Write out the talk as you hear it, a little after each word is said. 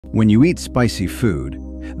When you eat spicy food,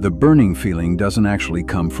 the burning feeling doesn't actually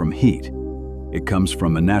come from heat. It comes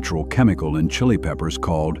from a natural chemical in chili peppers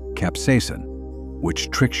called capsaicin, which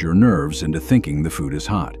tricks your nerves into thinking the food is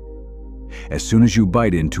hot. As soon as you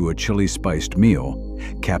bite into a chili-spiced meal,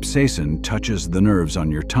 capsaicin touches the nerves on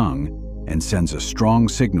your tongue and sends a strong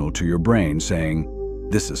signal to your brain saying,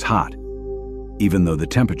 "This is hot," even though the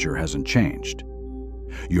temperature hasn't changed.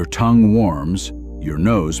 Your tongue warms, your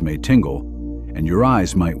nose may tingle, and your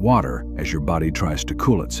eyes might water as your body tries to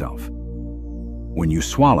cool itself. When you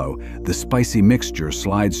swallow, the spicy mixture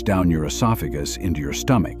slides down your esophagus into your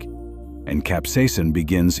stomach, and capsaicin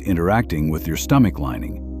begins interacting with your stomach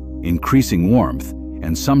lining, increasing warmth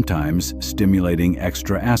and sometimes stimulating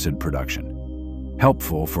extra acid production.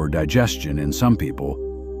 Helpful for digestion in some people,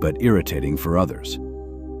 but irritating for others.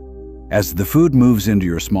 As the food moves into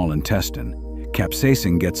your small intestine,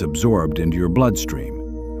 capsaicin gets absorbed into your bloodstream,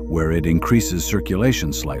 where it increases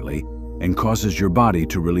circulation slightly and causes your body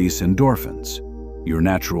to release endorphins, your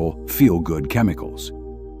natural feel-good chemicals,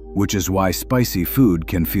 which is why spicy food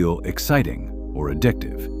can feel exciting or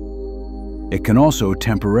addictive. It can also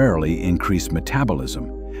temporarily increase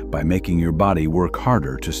metabolism by making your body work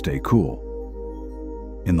harder to stay cool.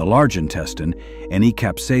 In the large intestine, any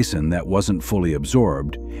capsaicin that wasn't fully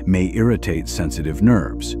absorbed may irritate sensitive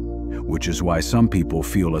nerves, which is why some people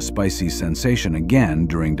feel a spicy sensation again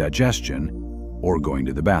during digestion or going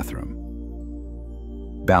to the bathroom.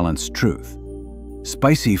 Balanced truth.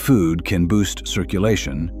 Spicy food can boost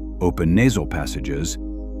circulation, open nasal passages,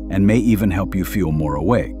 and may even help you feel more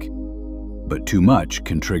awake. But too much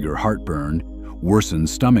can trigger heartburn, worsen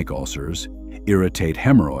stomach ulcers, irritate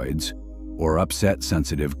hemorrhoids, or upset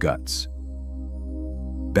sensitive guts.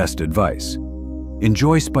 Best advice: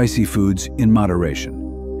 enjoy spicy foods in moderation.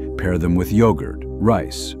 Pair them with yogurt,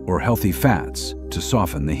 rice, or healthy fats to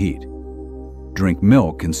soften the heat. Drink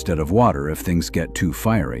milk instead of water if things get too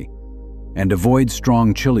fiery, and avoid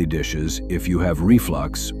strong chili dishes if you have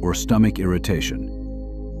reflux or stomach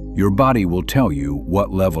irritation. Your body will tell you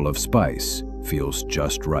what level of spice feels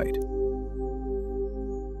just right.